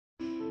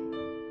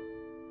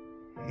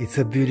It's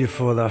a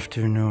beautiful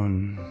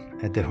afternoon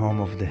at the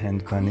home of the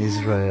Handpan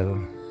Israel.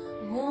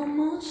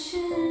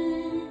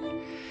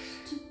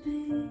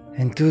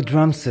 And 2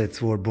 drum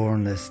sets were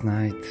born last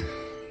night.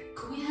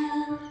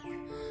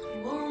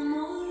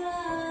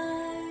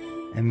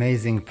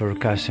 Amazing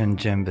percussion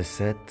djembe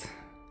set.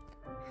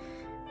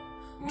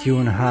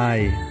 Tune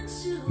high,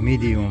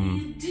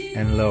 medium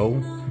and low.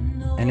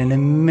 And an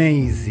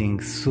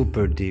amazing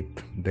super deep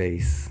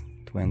bass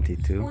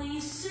 22.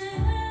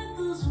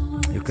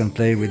 You can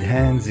play with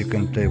hands, you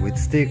can play with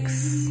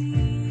sticks.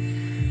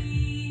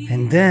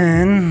 And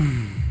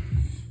then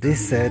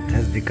this set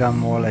has become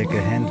more like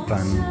a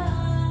handpan.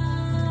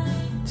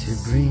 To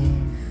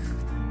breathe.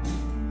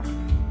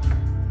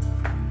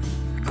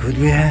 Could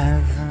we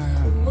have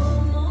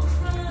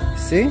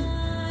see?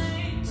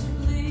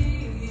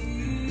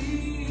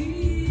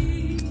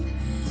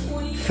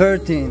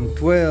 13,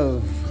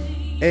 12,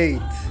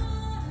 8,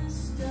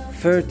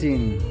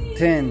 13,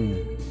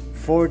 10,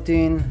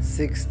 14,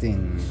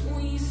 16.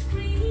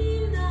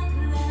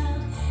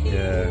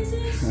 Yeah.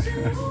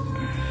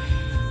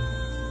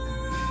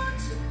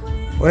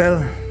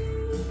 Well,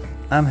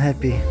 I'm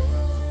happy.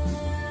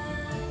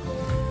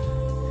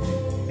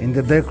 In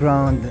the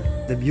background,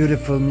 the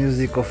beautiful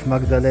music of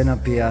Magdalena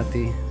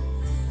Piatti,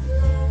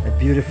 a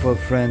beautiful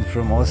friend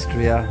from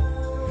Austria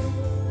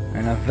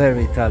and a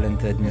very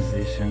talented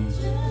musician.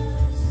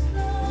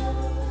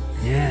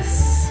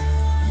 Yes.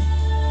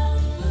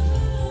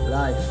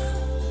 Life.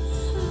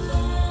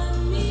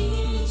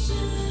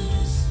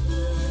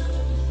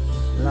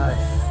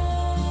 Life.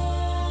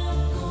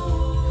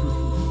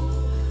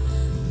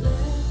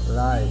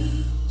 Life.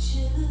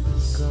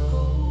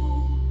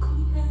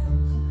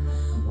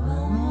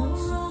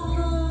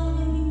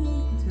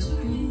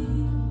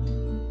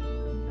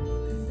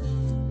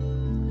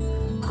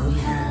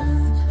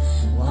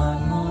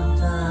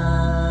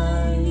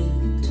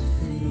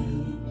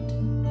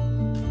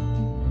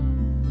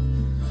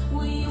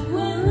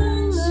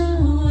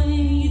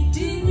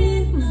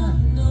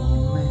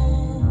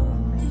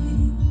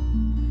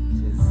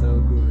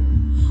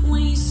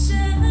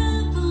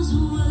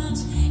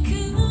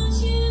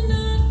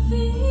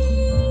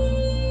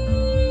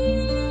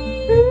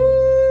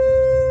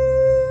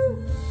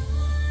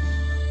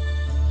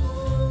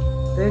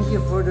 Thank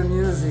you for the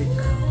music,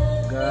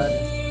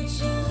 God.